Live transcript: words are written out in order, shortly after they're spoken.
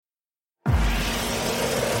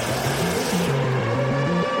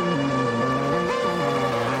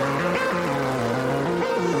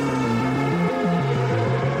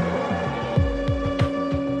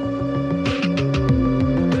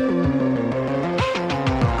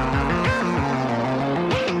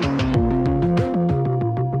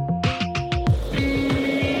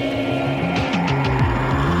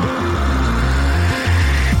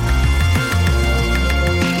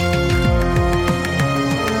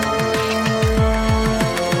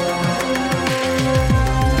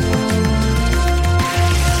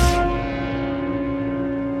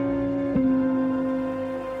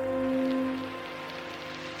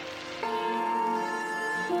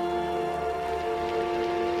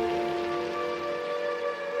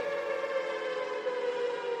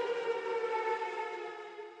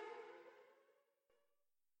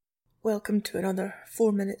Welcome to another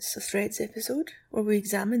 4 Minutes of Threads episode, where we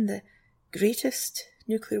examine the greatest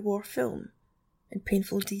nuclear war film in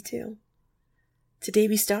painful detail. Today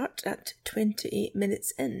we start at 28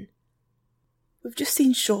 minutes in. We've just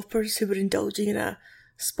seen shoppers who were indulging in a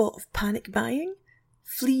spot of panic buying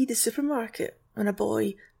flee the supermarket when a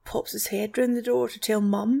boy pops his head round the door to tell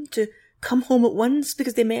mum to come home at once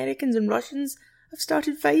because the Americans and Russians have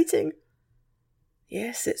started fighting.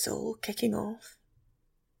 Yes, it's all kicking off.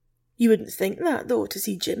 You wouldn't think that, though, to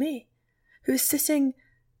see Jimmy, who is sitting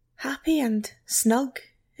happy and snug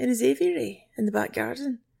in his aviary in the back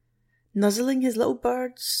garden, nuzzling his little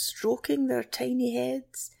birds, stroking their tiny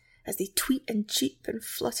heads as they tweet and cheep and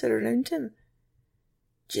flutter around him.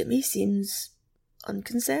 Jimmy seems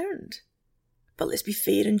unconcerned. But let's be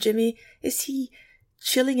fair on Jimmy. Is he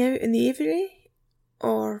chilling out in the aviary?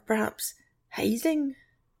 Or perhaps hiding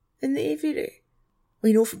in the aviary?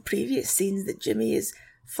 We know from previous scenes that Jimmy is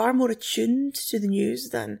far more attuned to the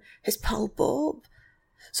news than his pal Bob.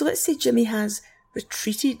 So let's say Jimmy has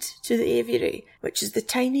retreated to the aviary, which is the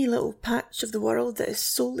tiny little patch of the world that is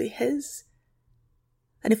solely his.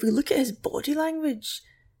 And if we look at his body language,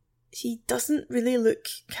 he doesn't really look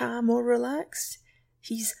calm or relaxed.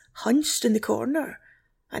 He's hunched in the corner,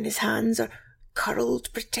 and his hands are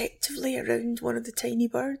curled protectively around one of the tiny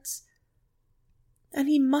birds. And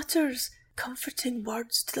he mutters comforting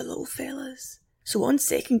words to the little fellas. So on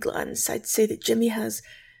second glance, I'd say that Jimmy has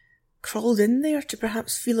crawled in there to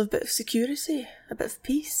perhaps feel a bit of security, a bit of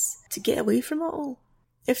peace, to get away from it all.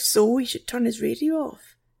 If so, he should turn his radio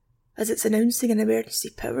off, as it's announcing an Emergency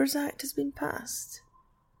Powers Act has been passed.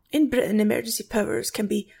 In Britain, emergency powers can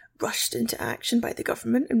be rushed into action by the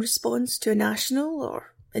government in response to a national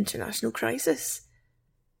or international crisis.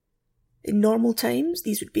 In normal times,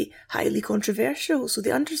 these would be highly controversial, so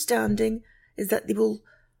the understanding is that they will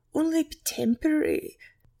only be temporary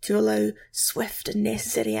to allow swift and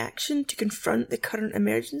necessary action to confront the current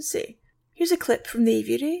emergency. Here's a clip from the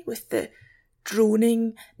aviary with the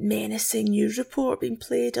droning, menacing news report being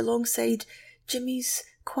played alongside Jimmy's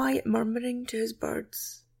quiet murmuring to his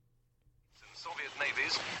birds. Soviet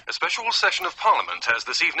navies, a special session of Parliament has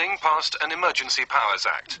this evening passed an Emergency Powers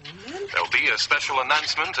Act. There'll be a special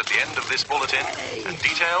announcement at the end of this bulletin, and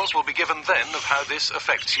details will be given then of how this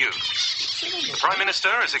affects you. The Prime Minister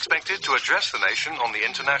is expected to address the nation on the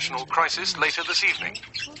international crisis later this evening.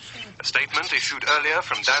 A statement issued earlier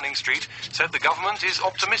from Downing Street said the government is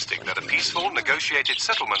optimistic that a peaceful, negotiated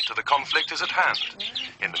settlement to the conflict is at hand.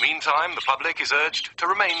 In the meantime, the public is urged to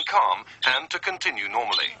remain calm and to continue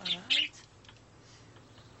normally.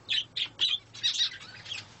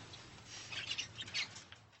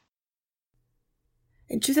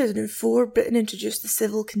 In 2004, Britain introduced the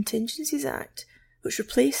Civil Contingencies Act, which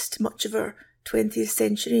replaced much of our 20th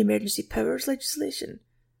century emergency powers legislation.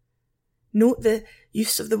 Note the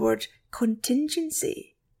use of the word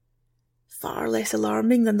contingency, far less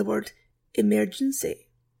alarming than the word emergency.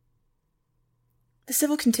 The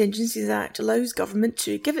Civil Contingencies Act allows government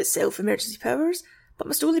to give itself emergency powers, but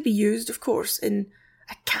must only be used, of course, in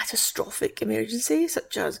a catastrophic emergency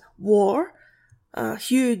such as war, a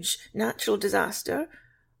huge natural disaster,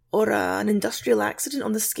 or an industrial accident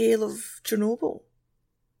on the scale of Chernobyl.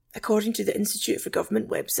 According to the Institute for Government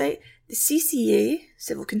website, the CCA,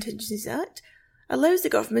 Civil Contingencies Act, allows the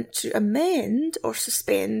government to amend or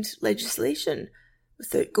suspend legislation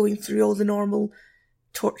without going through all the normal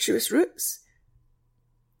tortuous routes.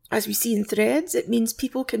 As we see in Threads, it means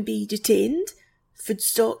people can be detained, food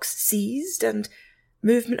stocks seized, and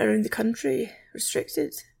movement around the country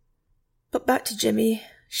restricted. But back to Jimmy,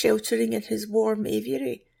 sheltering in his warm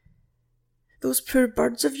aviary. Those poor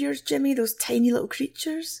birds of yours, Jimmy, those tiny little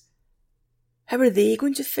creatures. How are they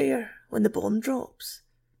going to fare when the bomb drops?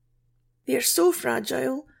 They are so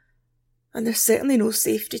fragile, and there's certainly no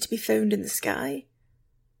safety to be found in the sky.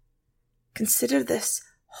 Consider this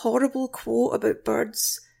horrible quote about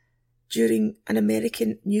birds during an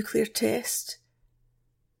American nuclear test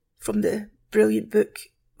from the brilliant book,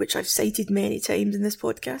 which I've cited many times in this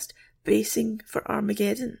podcast, Bracing for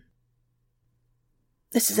Armageddon.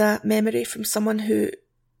 This is a memory from someone who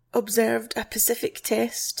observed a Pacific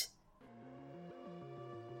test.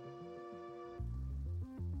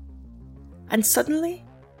 And suddenly,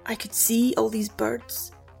 I could see all these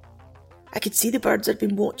birds. I could see the birds I'd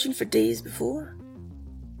been watching for days before.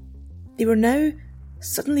 They were now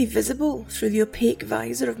suddenly visible through the opaque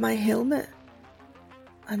visor of my helmet.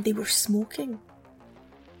 And they were smoking.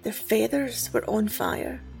 Their feathers were on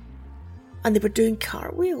fire. And they were doing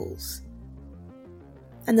cartwheels.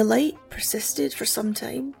 And the light persisted for some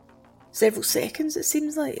time, several seconds it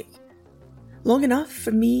seems like, long enough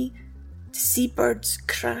for me to see birds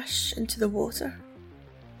crash into the water.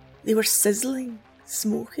 They were sizzling,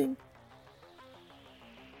 smoking.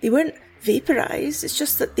 They weren't vaporised, it's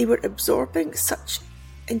just that they were absorbing such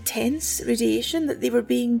intense radiation that they were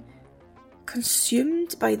being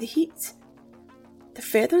consumed by the heat. Their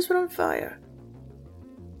feathers were on fire.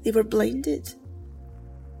 They were blinded.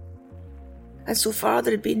 And so far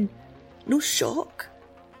there had been no shock,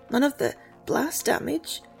 none of the blast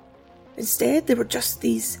damage. Instead, they were just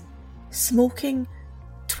these smoking,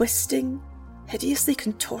 twisting, hideously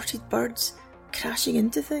contorted birds crashing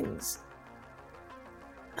into things.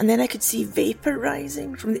 And then I could see vapour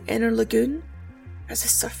rising from the inner lagoon as the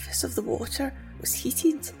surface of the water was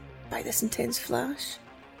heated by this intense flash.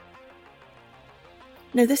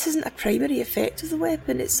 Now, this isn't a primary effect of the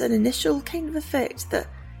weapon, it's an initial kind of effect that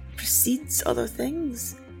precedes other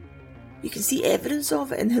things. You can see evidence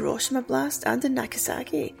of it in Hiroshima blast and in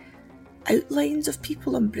Nagasaki. Outlines of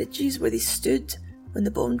people on bridges where they stood when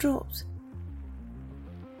the bomb dropped.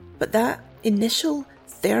 But that initial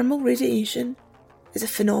thermal radiation is a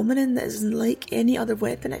phenomenon that is unlike any other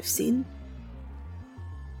weapon I've seen.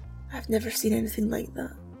 I've never seen anything like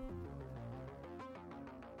that.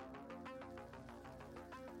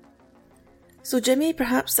 So Jimmy,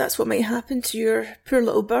 perhaps that's what might happen to your poor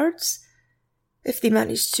little birds if they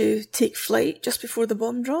manage to take flight just before the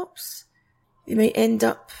bomb drops. They might end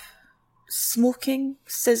up smoking,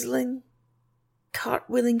 sizzling,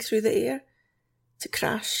 cartwheeling through the air to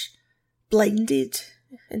crash, blinded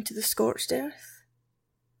into the scorched earth.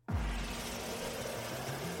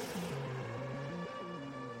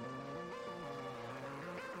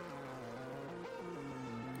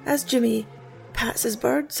 As Jimmy pats his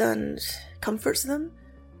birds and comforts them,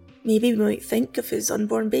 maybe we might think of his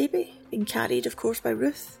unborn baby, being carried, of course, by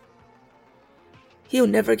Ruth. He'll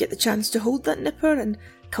never get the chance to hold that nipper and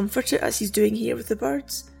comfort it as he's doing here with the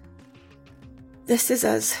birds. This is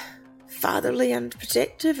as fatherly and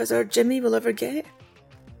protective as our Jimmy will ever get.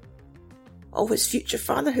 All his future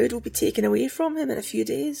fatherhood will be taken away from him in a few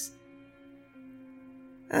days.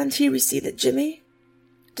 And here we see that Jimmy,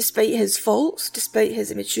 despite his faults, despite his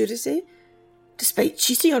immaturity, despite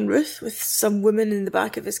cheating on Ruth with some woman in the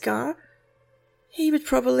back of his car, he would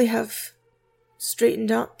probably have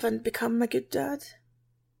straightened up and become a good dad.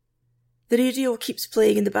 The radio keeps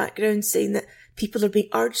playing in the background saying that people are being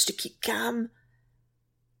urged to keep calm.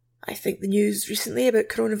 I think the news recently about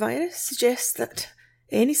coronavirus suggests that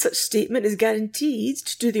any such statement is guaranteed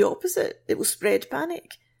to do the opposite. It will spread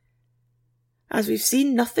panic. As we've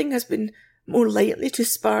seen, nothing has been more likely to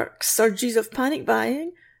spark surges of panic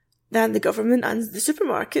buying than the government and the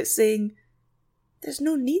supermarkets saying, there's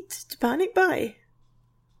no need to panic buy.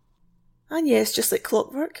 And yes, just like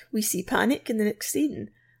clockwork, we see panic in the next scene.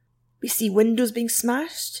 We see windows being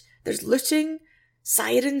smashed, there's looting,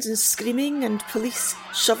 sirens and screaming, and police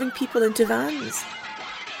shoving people into vans.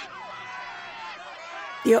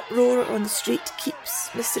 The uproar on the street keeps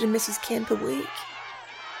Mr. and Mrs. Kemp awake.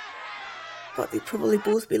 But they'd probably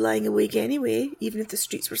both be lying awake anyway, even if the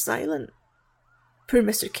streets were silent. Poor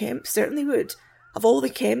Mr. Kemp certainly would. Of all the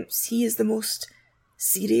Kemps, he is the most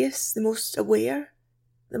serious, the most aware,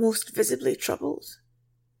 the most visibly troubled.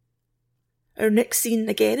 Our next scene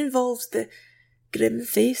again involves the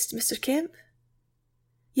grim-faced Mr. Kemp.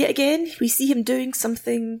 Yet again, we see him doing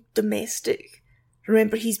something domestic.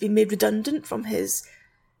 Remember, he's been made redundant from his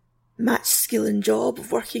match-skilling job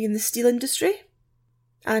of working in the steel industry.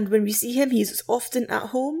 And when we see him, he's often at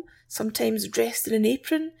home, sometimes dressed in an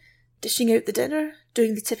apron, dishing out the dinner,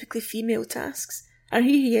 doing the typically female tasks. And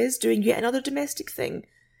here he is doing yet another domestic thing.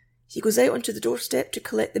 He goes out onto the doorstep to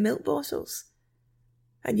collect the milk bottles.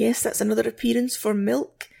 And yes, that's another appearance for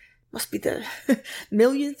milk. Must be the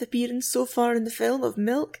millionth appearance so far in the film of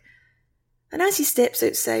milk. And as he steps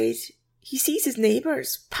outside, he sees his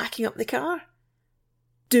neighbours packing up the car.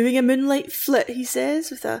 Doing a moonlight flit, he says,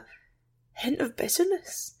 with a hint of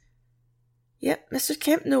bitterness. Yep, Mr.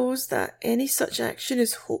 Kemp knows that any such action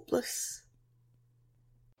is hopeless.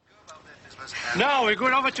 No, we're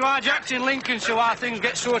going over to our Jacks in Lincolnshire while things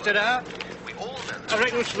get sorted out. I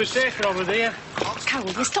reckon we're safer over there. Carol,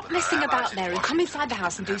 you stop messing about there and come inside the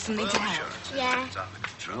house and do something to help. Yeah.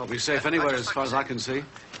 Well, I'll be safe anywhere as far as I can see.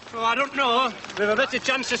 Well, I don't know. We've a better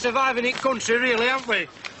chance of surviving in country, really, haven't we?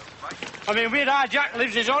 I mean, where our Jack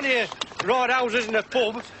lives is only a row of houses and a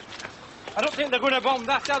pub. I don't think they're going to bomb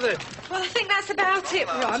that, are they? Well, I think that's about it,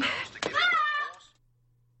 Ron.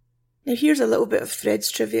 Now here's a little bit of Threads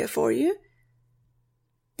trivia for you.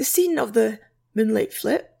 The scene of the moonlight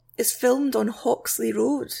flit is filmed on Hawksley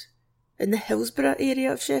Road in the Hillsborough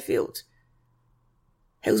area of Sheffield.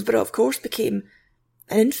 Hillsborough, of course, became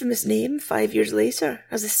an infamous name 5 years later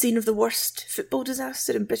as the scene of the worst football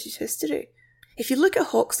disaster in British history. If you look at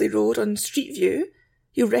Hawksley Road on Street View,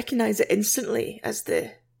 you'll recognise it instantly as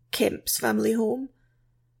the Kemp's family home.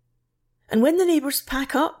 And when the neighbours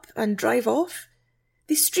pack up and drive off,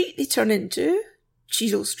 the street they turn into,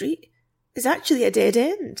 Cheadle Street, is actually a dead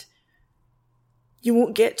end. You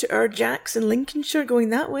won't get to Urjacks in Lincolnshire going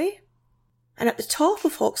that way. And at the top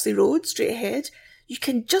of Hawksley Road, straight ahead, you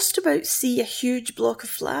can just about see a huge block of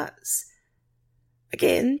flats.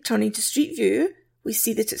 Again, turning to Street View, we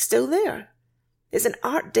see that it's still there. It's an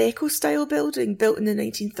Art Deco style building built in the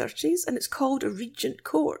 1930s, and it's called a Regent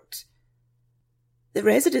Court. The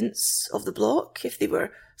residents of the block, if they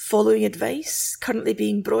were following advice currently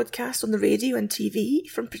being broadcast on the radio and TV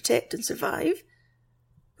from Protect and Survive,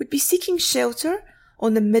 would be seeking shelter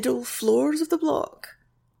on the middle floors of the block,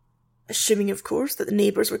 assuming, of course, that the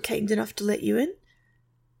neighbours were kind enough to let you in.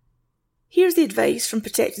 Here's the advice from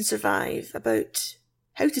Protect and Survive about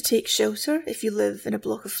how to take shelter if you live in a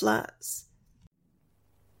block of flats.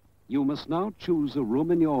 You must now choose a room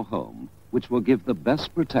in your home which will give the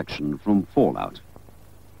best protection from fallout.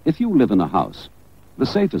 If you live in a house, the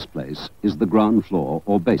safest place is the ground floor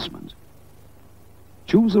or basement.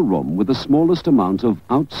 Choose a room with the smallest amount of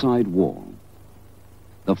outside wall.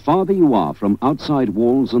 The farther you are from outside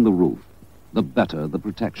walls and the roof, the better the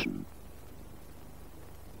protection.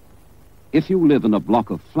 If you live in a block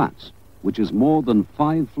of flats, which is more than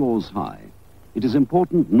 5 floors high, it is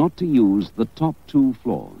important not to use the top 2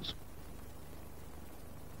 floors.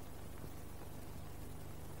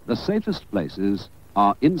 The safest places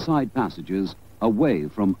are inside passages away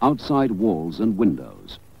from outside walls and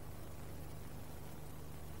windows.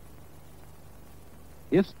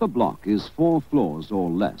 If the block is 4 floors or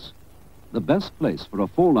less, the best place for a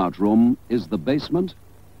fallout room is the basement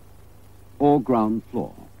or ground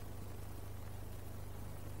floor.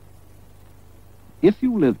 If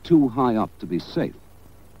you live too high up to be safe,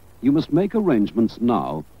 you must make arrangements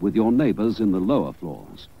now with your neighbours in the lower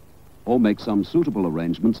floors, or make some suitable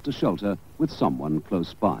arrangements to shelter with someone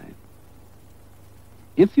close by.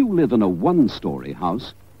 If you live in a 1-story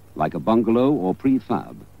house, like a bungalow or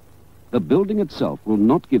prefab, the building itself will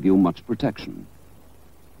not give you much protection.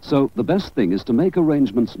 So the best thing is to make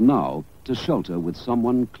arrangements now to shelter with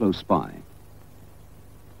someone close by.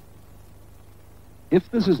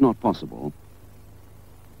 If this is not possible,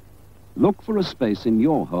 look for a space in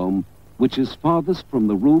your home which is farthest from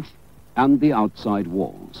the roof and the outside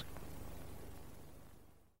walls.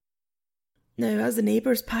 Now, as the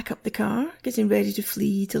neighbours pack up the car, getting ready to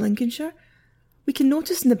flee to Lincolnshire, we can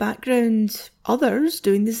notice in the background others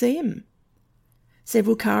doing the same.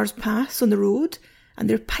 Several cars pass on the road, and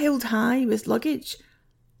they're piled high with luggage,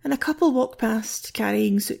 and a couple walk past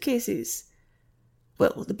carrying suitcases.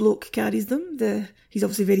 Well, the bloke carries them. He's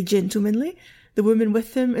obviously very gentlemanly. The woman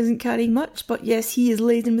with him isn't carrying much, but yes, he is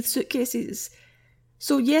laden with suitcases.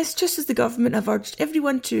 So yes, just as the government have urged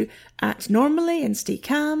everyone to act normally and stay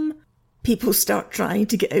calm, people start trying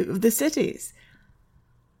to get out of the cities.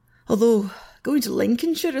 Although going to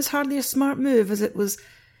Lincolnshire is hardly a smart move, as it was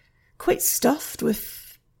quite stuffed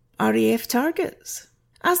with RAF targets.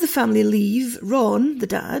 As the family leave, Ron, the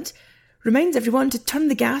dad, reminds everyone to turn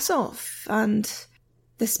the gas off, and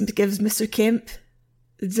this gives Mr. Kemp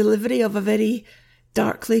the delivery of a very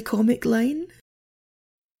darkly comic line.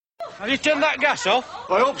 Have you turned that gas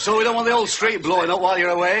off? I hope so. We don't want the whole street blowing up while you're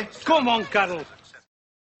away. Come on, Carol.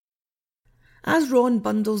 As Ron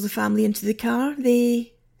bundles the family into the car,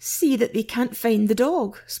 they see that they can't find the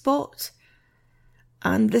dog, Spot.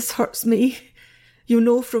 And this hurts me. You'll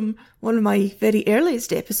know from one of my very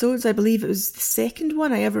earliest episodes, I believe it was the second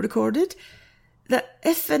one I ever recorded, that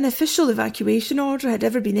if an official evacuation order had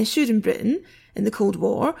ever been issued in Britain in the Cold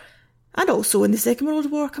War, and also in the Second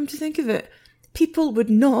World War, come to think of it, people would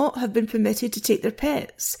not have been permitted to take their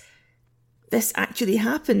pets. This actually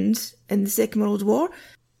happened in the Second World War.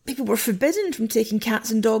 People were forbidden from taking cats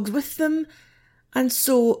and dogs with them, and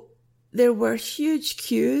so there were huge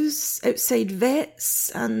queues outside vets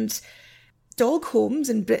and dog homes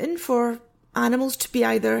in Britain for animals to be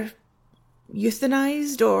either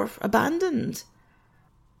euthanised or abandoned.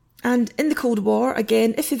 And in the Cold War,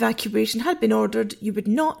 again, if evacuation had been ordered, you would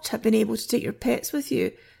not have been able to take your pets with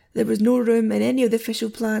you. There was no room in any of the official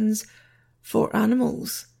plans for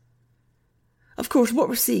animals. Of course, what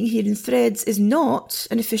we're seeing here in Threads is not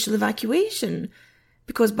an official evacuation,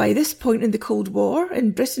 because by this point in the Cold War,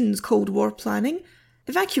 in Britain's Cold War planning,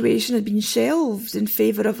 evacuation had been shelved in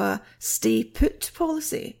favour of a stay-put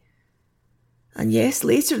policy. And yes,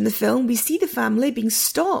 later in the film, we see the family being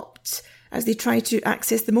stopped as they try to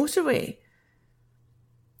access the motorway.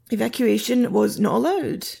 Evacuation was not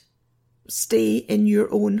allowed. Stay in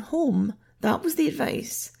your own home. That was the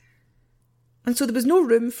advice. And so there was no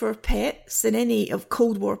room for pets in any of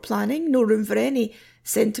Cold War planning, no room for any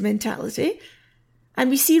sentimentality. And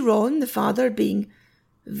we see Ron, the father, being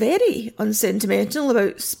very unsentimental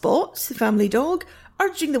about Spot, the family dog,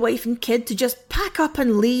 urging the wife and kid to just pack up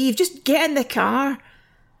and leave, just get in the car.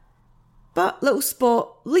 But little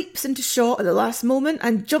Spot leaps into shot at the last moment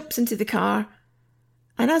and jumps into the car.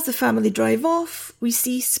 And as the family drive off, we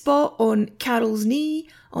see Spot on Carol's knee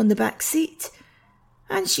on the back seat,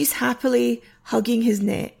 and she's happily hugging his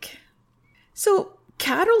neck. So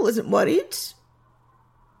Carol isn't worried.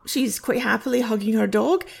 She's quite happily hugging her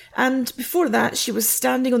dog, and before that she was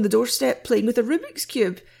standing on the doorstep playing with a Rubik's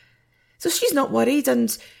Cube. So she's not worried,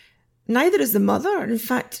 and neither is the mother. In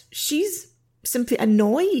fact, she's simply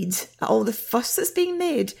annoyed at all the fuss that's being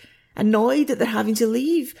made, annoyed that they're having to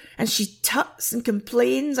leave, and she tuts and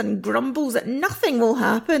complains and grumbles that nothing will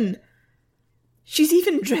happen. She's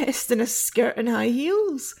even dressed in a skirt and high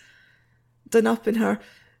heels, done up in her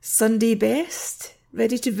Sunday best,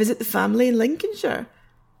 ready to visit the family in Lincolnshire.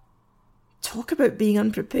 Talk about being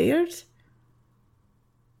unprepared.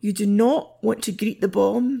 You do not want to greet the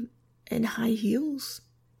bomb in high heels.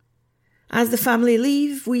 As the family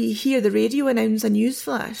leave, we hear the radio announce a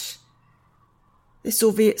newsflash. The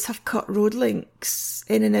Soviets have cut road links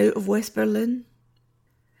in and out of West Berlin.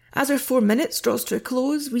 As our 4 minutes draws to a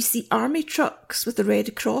close, we see army trucks with the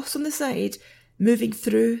Red Cross on the side moving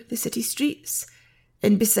through the city streets,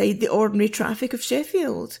 in beside the ordinary traffic of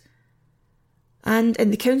Sheffield. And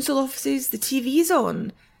in the council offices, the TV's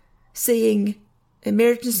on, saying,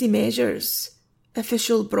 "Emergency measures.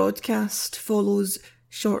 Official broadcast follows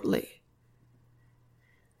shortly."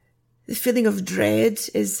 The feeling of dread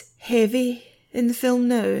is heavy in the film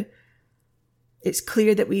now. It's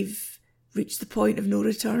clear that we've reached the point of no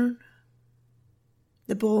return.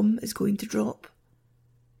 The bomb is going to drop.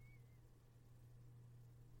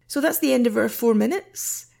 So that's the end of our 4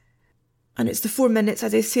 minutes. And it's the 4 minutes,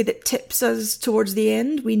 as I say, that tips us towards the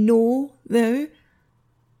end. We know now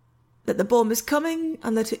that the bomb is coming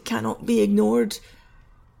and that it cannot be ignored.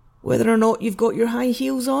 Whether or not you've got your high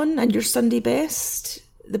heels on and your Sunday best,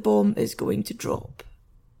 the bomb is going to drop.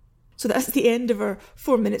 So that's the end of our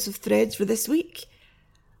 4 minutes of threads for this week.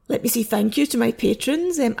 Let me say thank you to my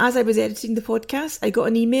patrons. As I was editing the podcast, I got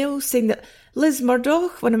an email saying that Liz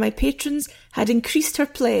Murdoch, one of my patrons, had increased her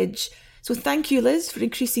pledge. So thank you, Liz, for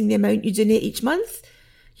increasing the amount you donate each month.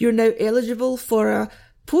 You're now eligible for a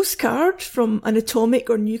postcard from an atomic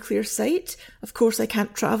or nuclear site. Of course, I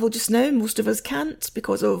can't travel just now. Most of us can't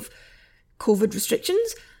because of COVID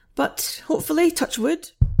restrictions. But hopefully, touch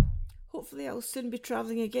wood, hopefully I'll soon be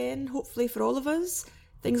travelling again. Hopefully for all of us,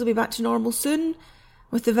 things will be back to normal soon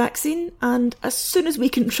with the vaccine. And as soon as we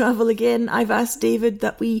can travel again, I've asked David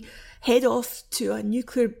that we head off to a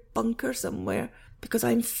nuclear bunker somewhere, because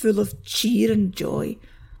I'm full of cheer and joy.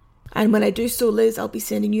 And when I do so, Liz, I'll be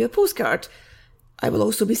sending you a postcard. I will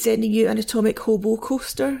also be sending you an Atomic Hobo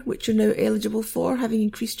coaster, which you're now eligible for, having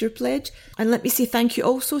increased your pledge. And let me say thank you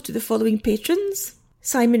also to the following patrons: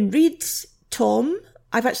 Simon Reed, Tom.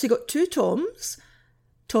 I've actually got 2 Toms.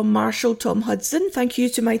 Tom Marshall, Tom Hudson. Thank you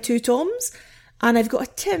to my 2 Toms. And I've got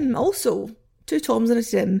a Tim also. 2 Toms and a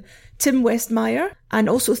Tim. Tim Westmeyer. And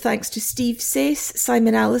also thanks to Steve Sace,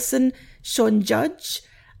 Simon Allison, Sean Judge,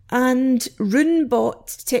 and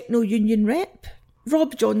Runebot Techno Union Rep,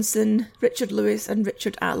 Rob Johnson, Richard Lewis and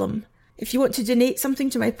Richard Allam. If you want to donate something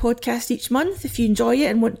to my podcast each month, if you enjoy it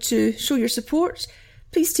and want to show your support,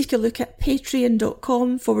 please take a look at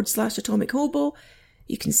patreon.com/Atomic Hobo.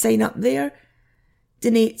 You can sign up there,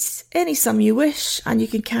 donate any sum you wish, and you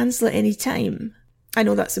can cancel at any time. I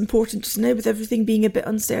know that's important just now with everything being a bit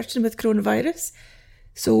uncertain with coronavirus,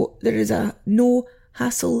 so there is a no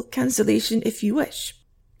hassle cancellation if you wish.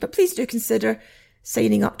 But please do consider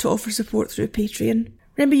signing up to offer support through Patreon.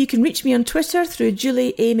 Remember, you can reach me on Twitter through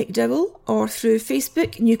Julie A. McDowell, or through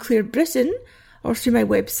Facebook Nuclear Britain, or through my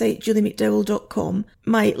website juliemcdowell.com.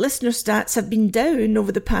 My listener stats have been down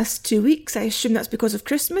over the past 2 weeks. I assume that's because of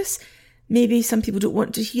Christmas. Maybe some people don't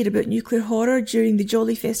want to hear about nuclear horror during the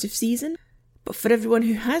jolly festive season. But for everyone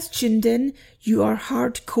who has tuned in, you are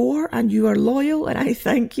hardcore and you are loyal, and I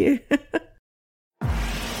thank you.